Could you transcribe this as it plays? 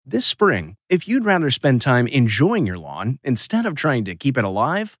This spring, if you'd rather spend time enjoying your lawn instead of trying to keep it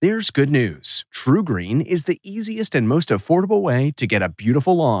alive, there's good news. TruGreen is the easiest and most affordable way to get a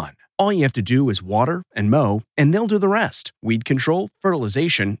beautiful lawn. All you have to do is water and mow, and they'll do the rest. Weed control,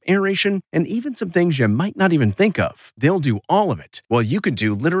 fertilization, aeration, and even some things you might not even think of. They'll do all of it, while you can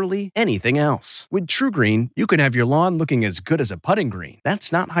do literally anything else. With TruGreen, you can have your lawn looking as good as a putting green.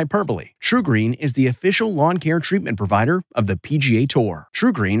 That's not hyperbole. TruGreen is the official lawn care treatment provider of the PGA Tour.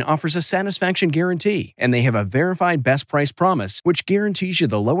 TruGreen offers a satisfaction guarantee, and they have a verified best price promise, which guarantees you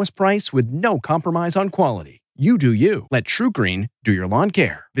the lowest price with no compromise on quality. You do you. Let TruGreen do your lawn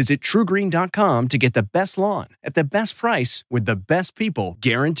care. Visit TruGreen.com to get the best lawn at the best price with the best people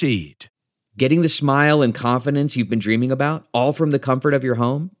guaranteed. Getting the smile and confidence you've been dreaming about, all from the comfort of your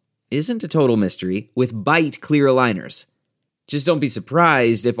home, isn't a total mystery with Byte clear aligners. Just don't be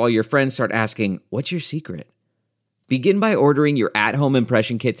surprised if all your friends start asking, "What's your secret?" Begin by ordering your at-home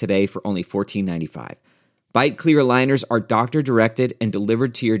impression kit today for only $14.95. Byte clear aligners are doctor-directed and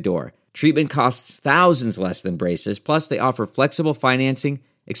delivered to your door. Treatment costs thousands less than braces, plus they offer flexible financing,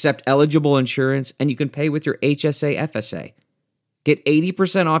 accept eligible insurance, and you can pay with your HSA FSA. Get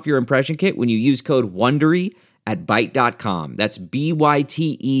 80% off your impression kit when you use code WONDERY at Byte.com. That's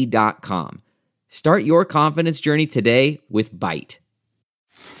BYTE.com. Start your confidence journey today with Byte.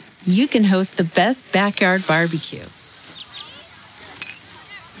 You can host the best backyard barbecue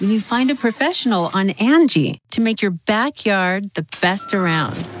when you find a professional on Angie to make your backyard the best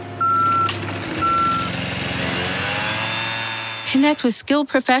around. Connect with skilled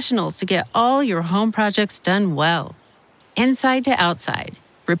professionals to get all your home projects done well. Inside to outside,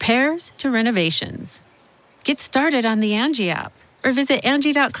 repairs to renovations. Get started on the Angie app or visit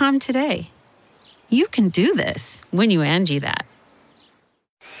Angie.com today. You can do this when you Angie that.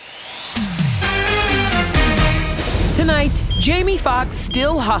 Tonight, Jamie Foxx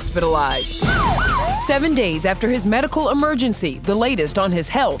still hospitalized. 7 days after his medical emergency, the latest on his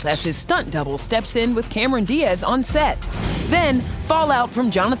health as his stunt double steps in with Cameron Diaz on set. Then, fallout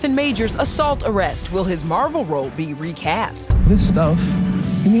from Jonathan Majors' assault arrest. Will his Marvel role be recast? This stuff,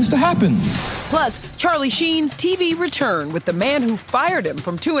 it needs to happen. Plus, Charlie Sheen's TV return with the man who fired him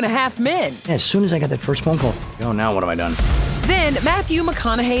from 2.5 Men. As soon as I got that first phone call, oh, now what have I done? Then, Matthew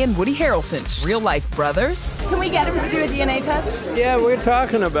McConaughey and Woody Harrelson, real-life brothers. Can we get him to do a DNA test? Yeah, we're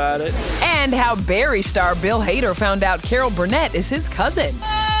talking about it. And how Barry star Bill Hader found out Carol Burnett is his cousin.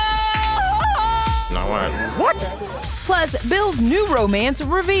 What? Plus, Bill's new romance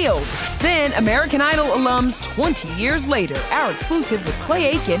revealed. Then, American Idol alums 20 years later, our exclusive with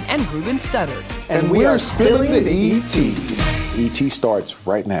Clay Aiken and Ruben Studdard. And we are spilling the ET. ET starts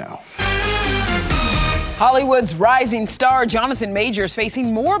right now. Hollywood's rising star Jonathan Majors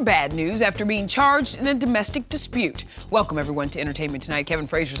facing more bad news after being charged in a domestic dispute. Welcome, everyone, to Entertainment Tonight. Kevin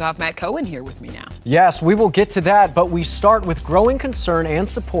Frazier's off. Matt Cohen here with me now. Yes, we will get to that, but we start with growing concern and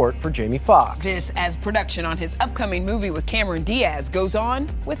support for Jamie Foxx. This as production on his upcoming movie with Cameron Diaz goes on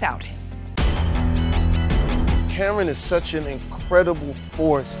without him. Cameron is such an incredible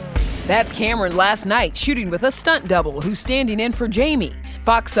force. That's Cameron last night shooting with a stunt double who's standing in for Jamie.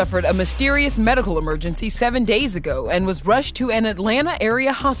 Foxx suffered a mysterious medical emergency 7 days ago and was rushed to an Atlanta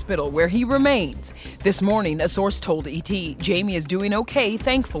area hospital where he remains. This morning, a source told ET Jamie is doing okay,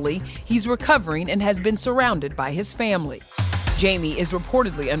 thankfully. He's recovering and has been surrounded by his family. Jamie is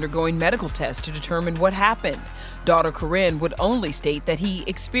reportedly undergoing medical tests to determine what happened. Daughter Corinne would only state that he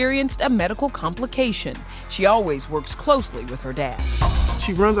experienced a medical complication. She always works closely with her dad.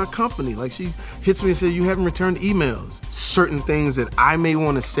 She runs our company. Like, she hits me and says, "You haven't returned emails." Certain things that I may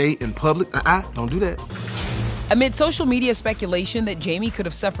want to say in public, don't do that. Amid social media speculation that Jamie could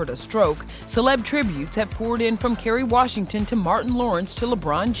have suffered a stroke, celeb tributes have poured in from Kerry Washington to Martin Lawrence to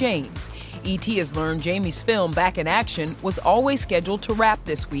LeBron James. E.T. has learned Jamie's film Back in Action was always scheduled to wrap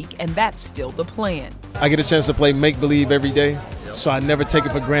this week, and that's still the plan. I get a chance to play make-believe every day, so I never take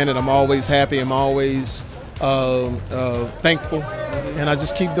it for granted. I'm always happy. I'm always thankful, and I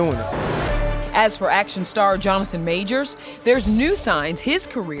just keep doing it. As for action star Jonathan Majors, there's new signs his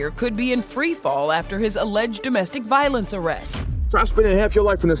career could be in free fall after his alleged domestic violence arrest. Try spending half your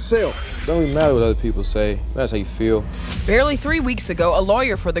life in a cell. Don't even matter what other people say. That's how you feel. Barely 3 weeks ago, a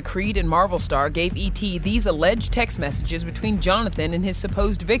lawyer for the Creed and Marvel star gave E.T. these alleged text messages between Jonathan and his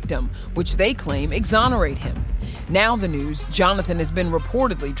supposed victim, which they claim exonerate him. Now the news, Jonathan has been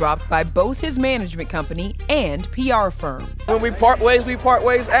reportedly dropped by both his management company and PR firm. When we part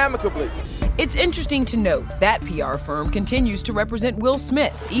ways amicably. It's interesting to note that PR firm continues to represent Will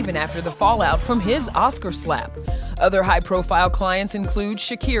Smith even after the fallout from his Oscar slap. Other high-profile clients include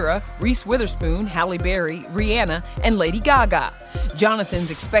Shakira, Reese Witherspoon, Halle Berry, Rihanna, and Lady Gaga. Jonathan's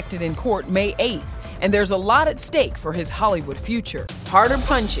expected in court May 8th, and there's a lot at stake for his Hollywood future. Harder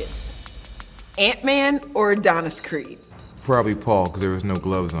punches, Ant-Man or Adonis Creed? Probably Paul, because there was no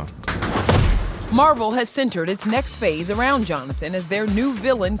gloves on. Marvel has centered its next phase around Jonathan as their new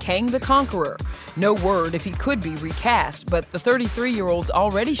villain, Kang the Conqueror. No word if he could be recast, but the 33-year-old's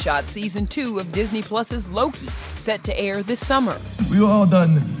already shot season 2 of Disney Plus's Loki, set to air this summer. We've all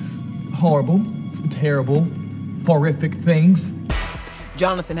done horrible, terrible, horrific things.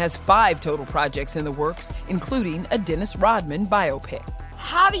 Jonathan has 5 total projects in the works, including a Dennis Rodman biopic.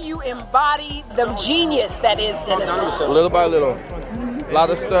 How do you embody the genius that is Dennis Rodman? Little by little. A lot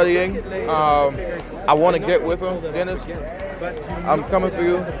of studying. I want to get with him, Dennis. I'm coming for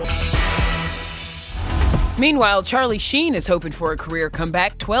you. Meanwhile, Charlie Sheen is hoping for a career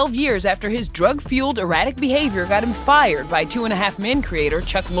comeback 12 years after his drug-fueled erratic behavior got him fired by 2.5 Men creator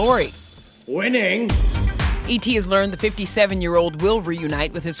Chuck Lorre. Winning. E.T. has learned the 57-year-old will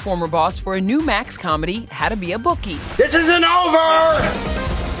reunite with his former boss for a new Max comedy, How to Be a Bookie. This isn't over!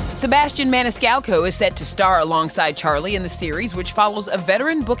 Sebastian Maniscalco is set to star alongside Charlie in the series, which follows a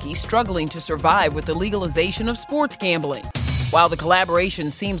veteran bookie struggling to survive with the legalization of sports gambling. While the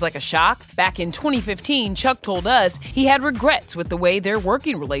collaboration seems like a shock, back in 2015, Chuck told us he had regrets with the way their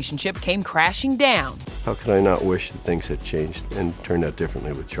working relationship came crashing down. How could I not wish that things had changed and turned out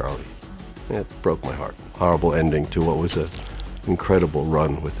differently with Charlie? It broke my heart. Horrible ending to what was an incredible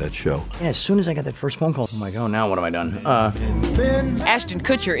run with that show. Yeah, as soon as I got that first phone call, I'm like, oh, now what have I done? Ashton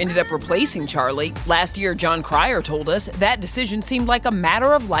Kutcher ended up replacing Charlie. Last year, John Cryer told us that decision seemed like a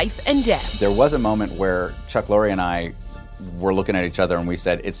matter of life and death. There was a moment where Chuck Lorre and I were looking at each other and we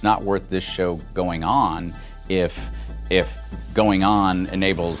said, it's not worth this show going on if going on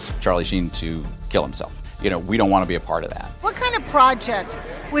enables Charlie Sheen to kill himself. You know, we don't want to be a part of that. What kind of project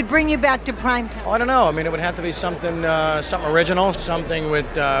would bring you back to primetime? Oh, I don't know. I mean, it would have to be something original, something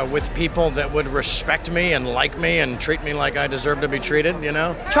with people that would respect me and like me and treat me like I deserve to be treated, you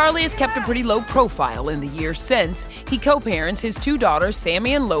know? Charlie has kept a pretty low profile in the years since. He co-parents his 2 daughters,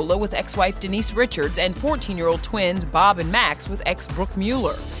 Sammy and Lola, with ex-wife Denise Richards, and 14-year-old twins Bob and Max with ex Brooke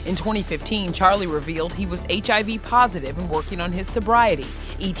Mueller. In 2015, Charlie revealed he was HIV positive and working on his sobriety.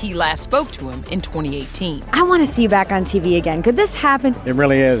 E.T. last spoke to him in 2018. I want to see you back on TV again. Could this happen? It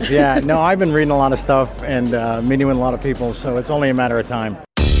really is, yeah. No, I've been reading a lot of stuff and meeting with a lot of people, so it's only a matter of time.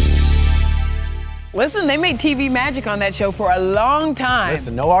 Listen, they made TV magic on that show for a long time.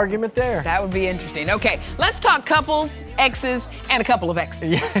 Listen, no argument there. That would be interesting. Okay, let's talk couples, exes, and a couple of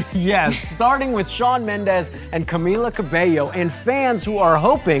exes. Yes, starting with Shawn Mendes and Camila Cabello, and fans who are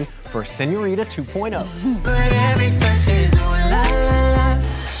hoping for Senorita 2.0.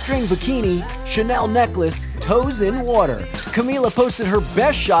 String bikini, Chanel necklace, toes in water. Camila posted her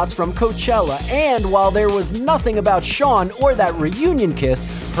best shots from Coachella, and while there was nothing about Shawn or that reunion kiss,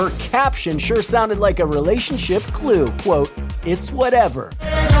 her caption sure sounded like a relationship clue. Quote, "It's whatever."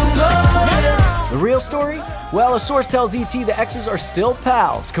 The real story? Well, a source tells ET the exes are still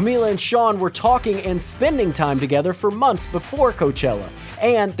pals. Camila and Shawn were talking and spending time together for months before Coachella,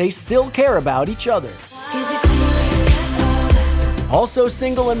 and they still care about each other. Also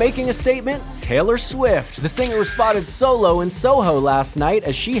single and making a statement, Taylor Swift. The singer was spotted solo in Soho last night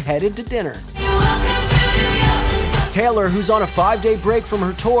as she headed to dinner. Taylor, who's on a 5-day break from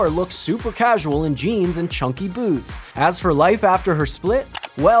her tour, looks super casual in jeans and chunky boots. As for life after her split,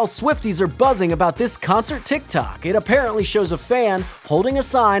 well, Swifties are buzzing about this concert TikTok. It apparently shows a fan holding a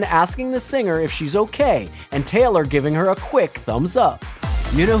sign asking the singer if she's okay, and Taylor giving her a quick thumbs up.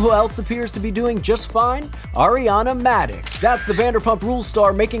 You know who else appears to be doing just fine? Ariana Madix. That's the Vanderpump Rules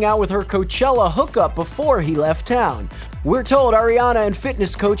star making out with her Coachella hookup before he left town. We're told Ariana and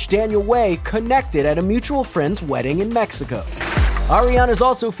fitness coach Daniel Way connected at a mutual friend's wedding in Mexico. Ariana's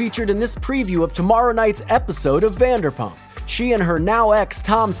also featured in this preview of tomorrow night's episode of Vanderpump. She and her now ex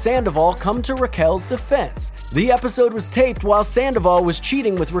Tom Sandoval come to Raquel's defense. The episode was taped while Sandoval was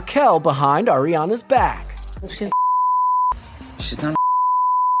cheating with Raquel behind Ariana's back. She's not.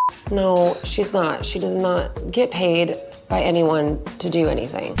 No, she's not. She does not get paid by anyone to do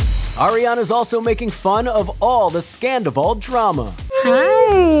anything. Ariana's also making fun of all the Scandoval drama.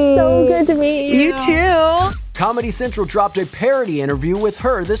 Hi. So good to meet you. You too. Comedy Central dropped a parody interview with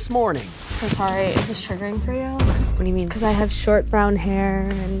her this morning. So sorry, is this triggering for you? What do you mean? Because I have short brown hair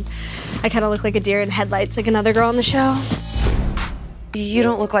and I kind of look like a deer in headlights like another girl on the show. You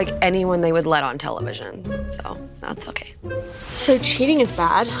don't look like anyone they would let on television, so that's okay. So cheating is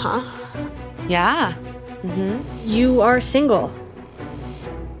bad, huh? Yeah. You are single.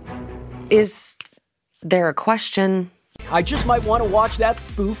 Is there a question? I just might want to watch that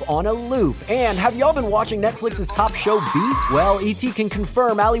spoof on a loop. And have y'all been watching Netflix's top show Beat? Well, E.T. can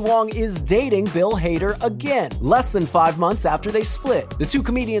confirm Ali Wong is dating Bill Hader again, less than 5 months after they split. The two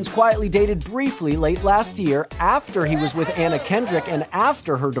comedians quietly dated briefly late last year after he was with Anna Kendrick and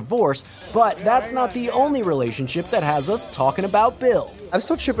after her divorce, but that's not the only relationship that has us talking about Bill. I'm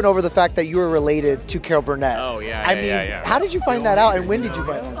still tripping over the fact that you were related to Carol Burnett. Oh, yeah, I mean, how did you find that out, and when did you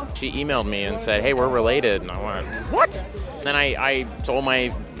find it out? She emailed me and said, hey, we're related. And I went, what? Then I told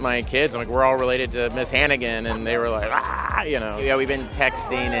my kids, I'm like, we're all related to Miss Hannigan. And they were like, Yeah, we've been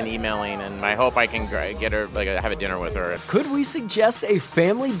texting and emailing, and I hope I can get her, have a dinner with her. Could we suggest a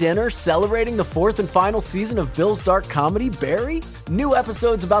family dinner celebrating the 4th and final season of Bill's dark comedy, Barry? New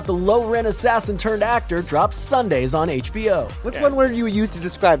episodes about the low-rent assassin turned actor drop Sundays on HBO. What's one word you would use to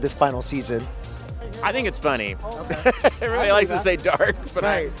describe this final season? I think it's funny. Everybody likes to say dark, but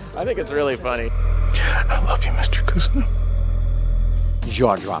I think it's really funny. I love you, Mr. Kuzma.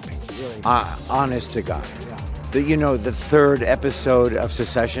 Jaw-dropping. Really? Honest to God. The third episode of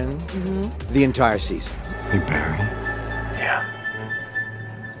Succession, the entire season. Hey, Barry. Yeah.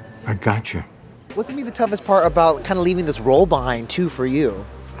 I got you. What's going to be the toughest part about kind of leaving this role behind, too, for you?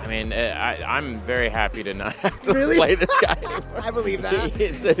 I mean, I'm very happy to not have to play this guy anymore. I believe that.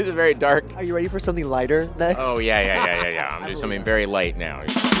 It's very dark. Are you ready for something lighter next? Oh, yeah. I'm doing something very light now.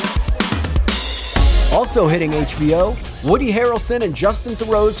 Also hitting HBO, Woody Harrelson and Justin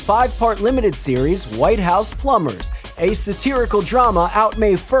Theroux's 5-part limited series, White House Plumbers, a satirical drama out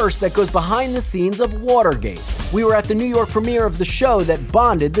May 1st that goes behind the scenes of Watergate. We were at the New York premiere of the show that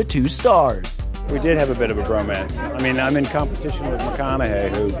bonded the two stars. We did have a bit of a bromance. I mean, I'm in competition with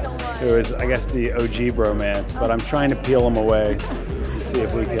McConaughey, who is, I guess, the OG bromance, but I'm trying to peel him away and see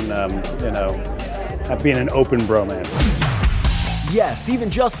if we can, be in an open bromance. Yes, even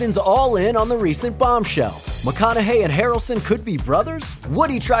Justin's all in on the recent bombshell. McConaughey and Harrelson could be brothers?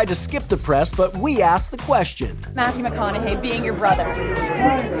 Woody tried to skip the press, but we asked the question. Matthew McConaughey being your brother.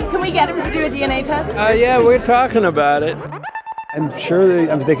 Can we get him to do a DNA test? Yeah, we're talking about it. I'm sure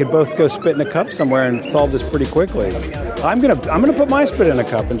they could both go spit in a cup somewhere and solve this pretty quickly. I'm gonna put my spit in a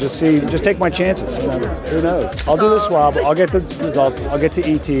cup and just take my chances. Who knows? I'll do the swab. I'll get the results. I'll get to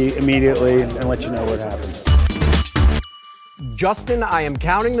ET immediately and let you know what happens. Justin, I am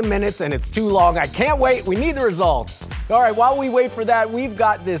counting the minutes and it's too long. I can't wait. We need the results. All right, while we wait for that, we've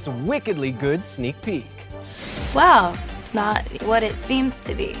got this wickedly good sneak peek. Wow, it's not what it seems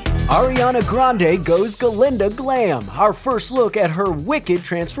to be. Ariana Grande goes Galinda Glam, our first look at her wicked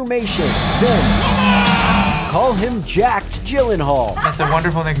transformation. Then, call him Jacked Gyllenhaal. That's a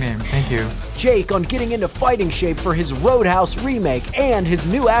wonderful nickname, thank you. Jake on getting into fighting shape for his Roadhouse remake and his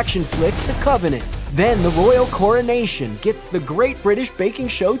new action flick, The Covenant. Then the royal coronation gets the Great British Baking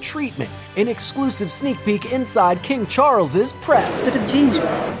Show treatment, an exclusive sneak peek inside King Charles's preps. Bit of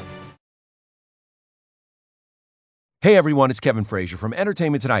genius. Hey everyone, it's Kevin Frazier from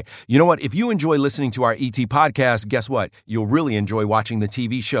Entertainment Tonight. You know what? If you enjoy listening to our ET podcast, guess what? You'll really enjoy watching the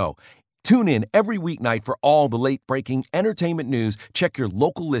TV show. Tune in every weeknight for all the late-breaking entertainment news. Check your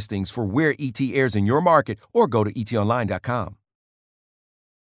local listings for where ET airs in your market or go to etonline.com.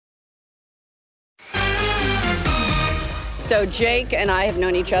 So Jake and I have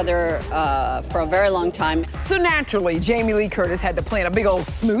known each other for a very long time. So naturally, Jamie Lee Curtis had to plan a big old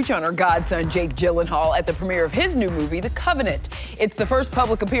smooch on her godson, Jake Gyllenhaal, at the premiere of his new movie, The Covenant. It's the first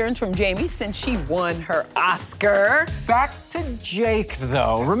public appearance from Jamie since she won her Oscar. Back to Jake,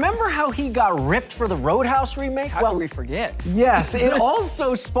 though. Remember how he got ripped for the Roadhouse remake? How could we forget? Yes, it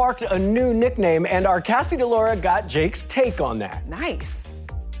also sparked a new nickname, and our Cassie DeLaura got Jake's take on that. Nice.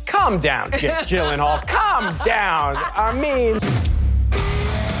 Calm down, Jake Gyllenhaal. Calm down. I mean...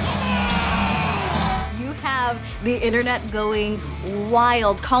 You have the internet going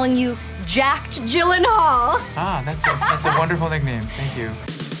wild, calling you Jacked Gyllenhaal. That's a wonderful nickname. Thank you.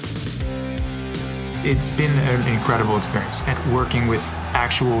 It's been an incredible experience at working with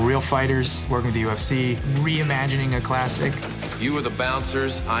actual real fighters, working with the UFC, reimagining a classic. You are the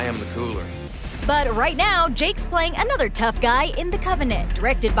bouncers, I am the cooler. But right now, Jake's playing another tough guy in The Covenant,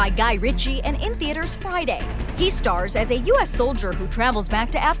 directed by Guy Ritchie and in theaters Friday. He stars as a U.S. soldier who travels back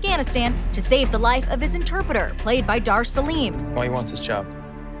to Afghanistan to save the life of his interpreter, played by Dar Salim. Why he wants his job?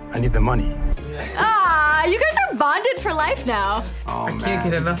 I need the money. Ah, you guys are bonded for life now. Oh, I can't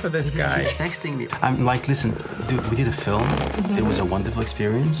get enough of this guy. He's texting me. I'm like, listen, dude, we did a film. It was a wonderful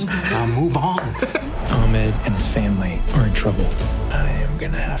experience. Now move on. Ahmed and his family are in trouble. I am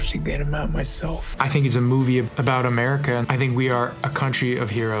gonna have to get him out myself. I think it's a movie about America. I think we are a country of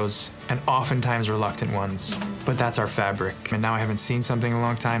heroes and oftentimes reluctant ones. But that's our fabric. And now I haven't seen something in a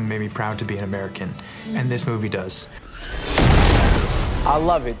long time, made me proud to be an American. And this movie does. I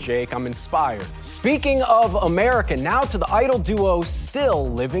love it, Jake. I'm inspired. Speaking of America, now to the Idol duo still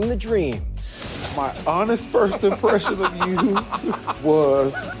living the dream. My honest first impression of you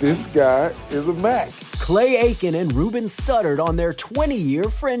was this guy is a Mac. Clay Aiken and Ruben Studdard on their 20-year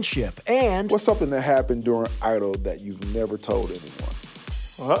friendship. And what's something that happened during Idol that you've never told anyone?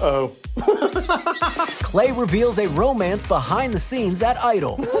 Uh-oh. Clay reveals a romance behind the scenes at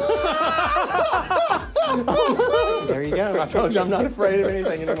Idol. There you go. I told you I'm not afraid of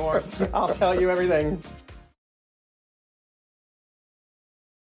anything anymore. I'll tell you everything.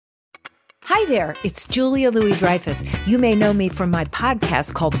 Hi there, it's Julia Louis-Dreyfus. You may know me from my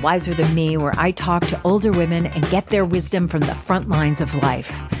podcast called Wiser Than Me, where I talk to older women and get their wisdom from the front lines of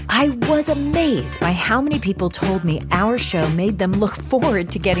life. I was amazed by how many people told me our show made them look forward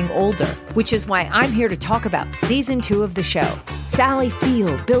to getting older, which is why I'm here to talk about season 2 of the show. Sally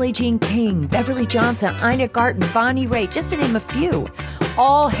Field, Billie Jean King, Beverly Johnson, Ina Garten, Bonnie Raitt, just to name a few.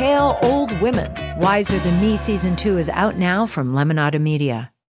 All hail old women. Wiser Than Me season 2 is out now from Lemonada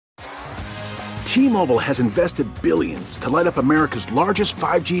Media. T-Mobile has invested billions to light up America's largest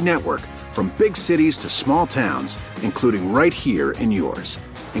 5G network, from big cities to small towns, including right here in yours.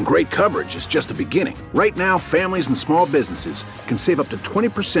 And great coverage is just the beginning. Right now, families and small businesses can save up to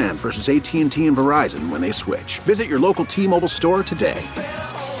 20% versus AT&T and Verizon when they switch. Visit your local T-Mobile store today.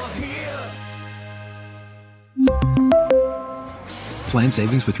 Plan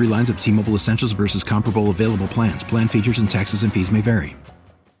savings with 3 lines of T-Mobile Essentials versus comparable available plans. Plan features and taxes and fees may vary.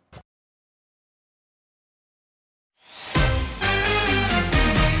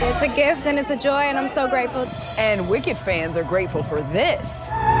 It's a gift and it's a joy, and I'm so grateful. And Wicked fans are grateful for this.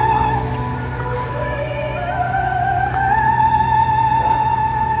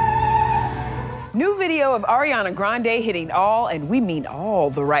 New video of Ariana Grande hitting all, and we mean all,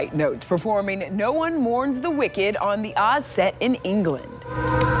 the right notes, performing No One Mourns the Wicked on the Oz set in England.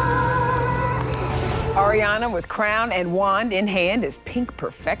 Ariana with crown and wand in hand is pink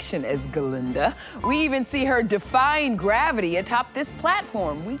perfection as Galinda. We even see her defying gravity atop this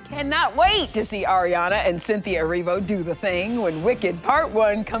platform. We cannot wait to see Ariana and Cynthia Erivo do the thing when Wicked Part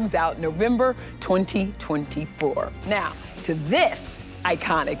 1 comes out November 2024. Now, to this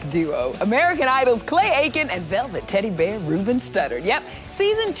iconic duo, American Idol's Clay Aiken and Velvet Teddy Bear Ruben Studdard. Yep,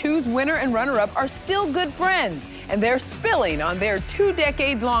 season 2's winner and runner-up are still good friends, and they're spilling on their 2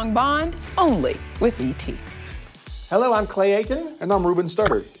 decades-long bond only with E.T. Hello, I'm Clay Aiken. And I'm Ruben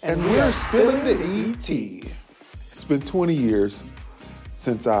Studdard. And we're spilling the E.T. It's been 20 years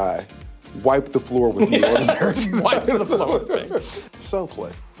since I wiped the floor with you on American Wiped the floor with me. So,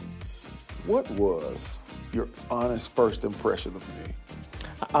 Clay, what was your honest first impression of me?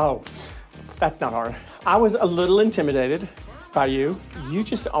 Oh, that's not hard. I was a little intimidated by you. You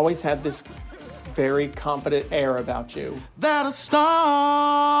just always had this very confident air about you. That a star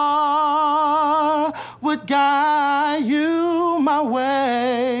would guide you my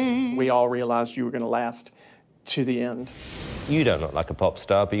way. We all realized you were going to last to the end. You don't look like a pop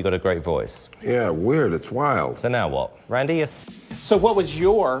star, but you got a great voice. Yeah, weird. It's wild. So now what? Randy, yes. So what was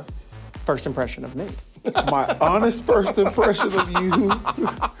your first impression of me? My honest first impression of you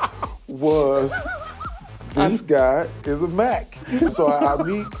was this guy is a Mac. So I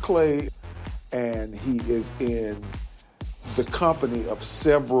meet Clay, and he is in the company of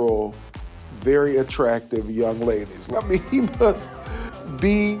several very attractive young ladies. I mean, he must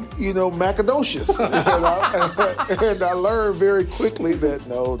be, macadocious. and I learned very quickly that,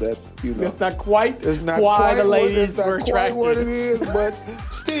 no, that's, That's not quite it's not why quite the ladies what, were attracted. Quite what it is, but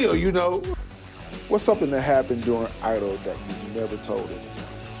still, What's something that happened during Idol that you've never told anyone?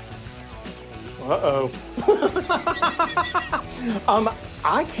 Uh-oh.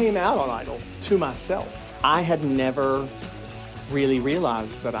 I came out on Idol to myself. I had never really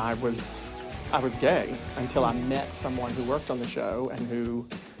realized that I was gay until I met someone who worked on the show and who,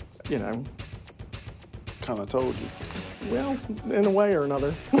 kind of told you. Well, in a way or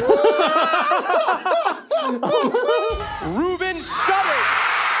another. Ruben Studdard!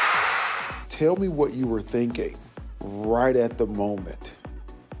 Tell me what you were thinking right at the moment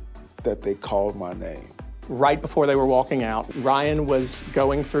that they called my name. right before they were walking out. Ryan was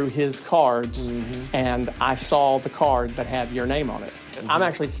going through his cards, and I saw the card that had your name on it. I'm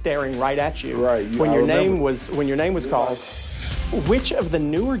actually staring right at you. Right. When your name was called. Which of the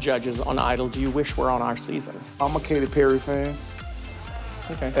newer judges on Idol do you wish were on our season? I'm a Katy Perry fan.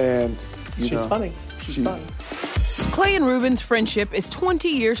 Okay. And she's funny. She's fun. Clay and Ruben's friendship is 20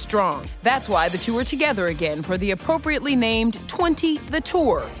 years strong. That's why the two are together again for the appropriately named 20 The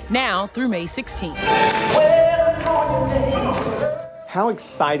Tour, now through May 16th. How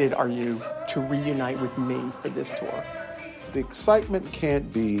excited are you to reunite with me for this tour? The excitement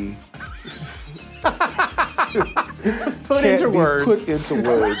can't be put into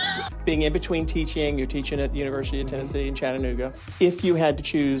words. Being in between teaching, you're teaching at the University of Tennessee in Chattanooga. If you had to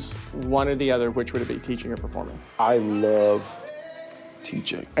choose one or the other, which would it be, teaching or performing? I love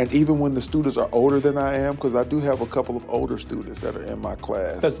teaching. And even when the students are older than I am, because I do have a couple of older students that are in my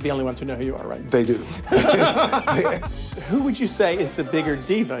class. Those are the only ones who know who you are, right? They do. Who would you say is the bigger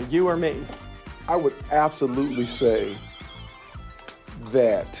diva, you or me? I would absolutely say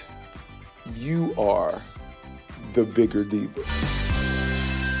that you are the bigger diva.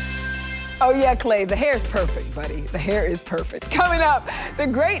 Oh yeah, Clay, the hair's perfect, buddy. The hair is perfect. Coming up, the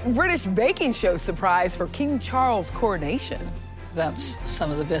Great British Baking Show surprise for King Charles' coronation. That's some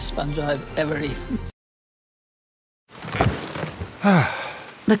of the best sponge I've ever eaten.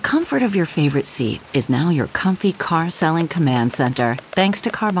 The comfort of your favorite seat is now your comfy car selling command center, thanks to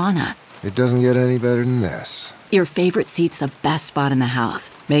Carvana. It doesn't get any better than this. Your favorite seat's the best spot in the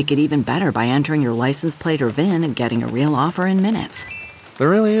house. Make it even better by entering your license plate or VIN and getting a real offer in minutes. There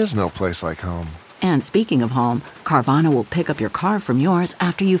really is no place like home. And speaking of home, Carvana will pick up your car from yours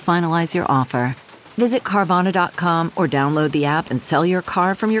after you finalize your offer. Visit Carvana.com or download the app and sell your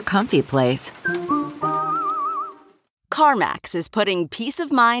car from your comfy place. CarMax is putting peace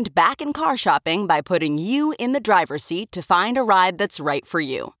of mind back in car shopping by putting you in the driver's seat to find a ride that's right for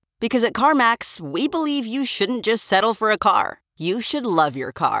you. Because at CarMax, we believe you shouldn't just settle for a car. You should love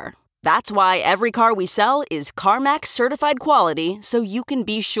your car. That's why every car we sell is CarMax certified quality, so you can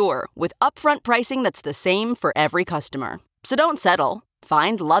be sure with upfront pricing that's the same for every customer. So don't settle.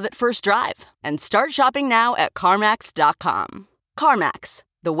 Find love at first drive and start shopping now at CarMax.com. CarMax,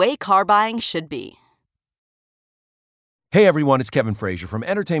 the way car buying should be. Hey everyone, it's Kevin Frazier from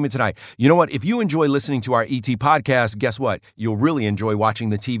Entertainment Tonight. You know what? If you enjoy listening to our ET podcast, guess what? You'll really enjoy watching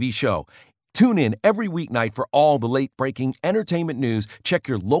the TV show. Tune in every weeknight for all the late-breaking entertainment news. Check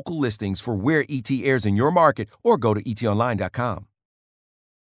your local listings for where ET airs in your market or go to etonline.com.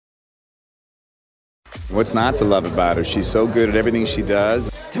 What's not to love about her? She's so good at everything she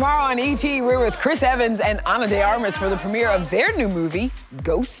does. Tomorrow on ET, we're with Chris Evans and Ana de Armas for the premiere of their new movie,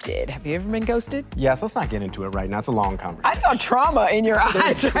 Ghosted. Have you ever been ghosted? Yes, let's not get into it right now. It's a long conversation. I saw trauma in your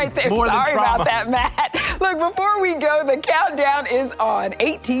eyes right there. Sorry about that, Matt. Look, before we go, the countdown is on.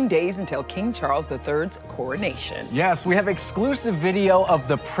 18 days until King Charles III's coronation. Yes, we have exclusive video of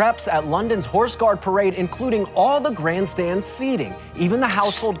the preps at London's Horse Guard Parade, including all the grandstand seating. Even the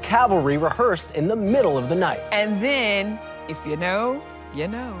household cavalry rehearsed in the middle of the night. And then, if you know, you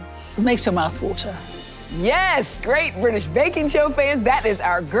know. It makes your mouth water. Yes, Great British Baking Show fans, that is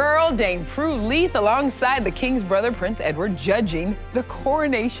our girl, Dame Prue Leith, alongside the King's brother, Prince Edward, judging the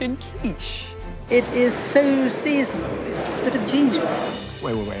coronation quiche. It is so seasonal. A bit of genius.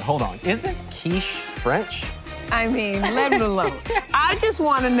 Wait, hold on. Isn't quiche French? I mean, let it alone. I just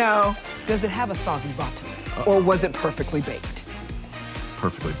want to know, does it have a soggy bottom? Or was it perfectly baked?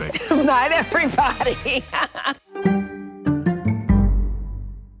 Perfectly baked. Night, everybody.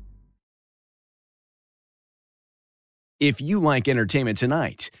 If you like Entertainment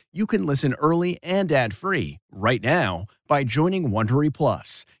Tonight, you can listen early and ad-free right now by joining Wondery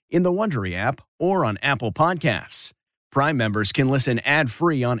Plus in the Wondery app or on Apple Podcasts. Prime members can listen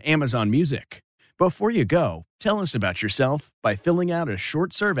ad-free on Amazon Music. Before you go, tell us about yourself by filling out a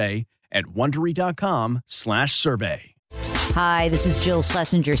short survey at Wondery.com/survey. Hi, this is Jill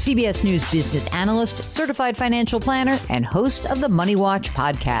Schlesinger, CBS News business analyst, certified financial planner, and host of the Money Watch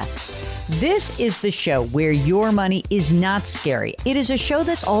podcast. This is the show where your money is not scary. It is a show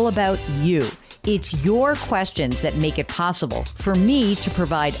that's all about you. It's your questions that make it possible for me to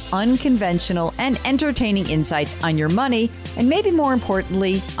provide unconventional and entertaining insights on your money, and maybe more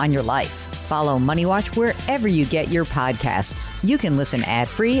importantly, on your life. Follow Money Watch wherever you get your podcasts. You can listen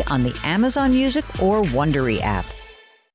ad-free on the Amazon Music or Wondery app.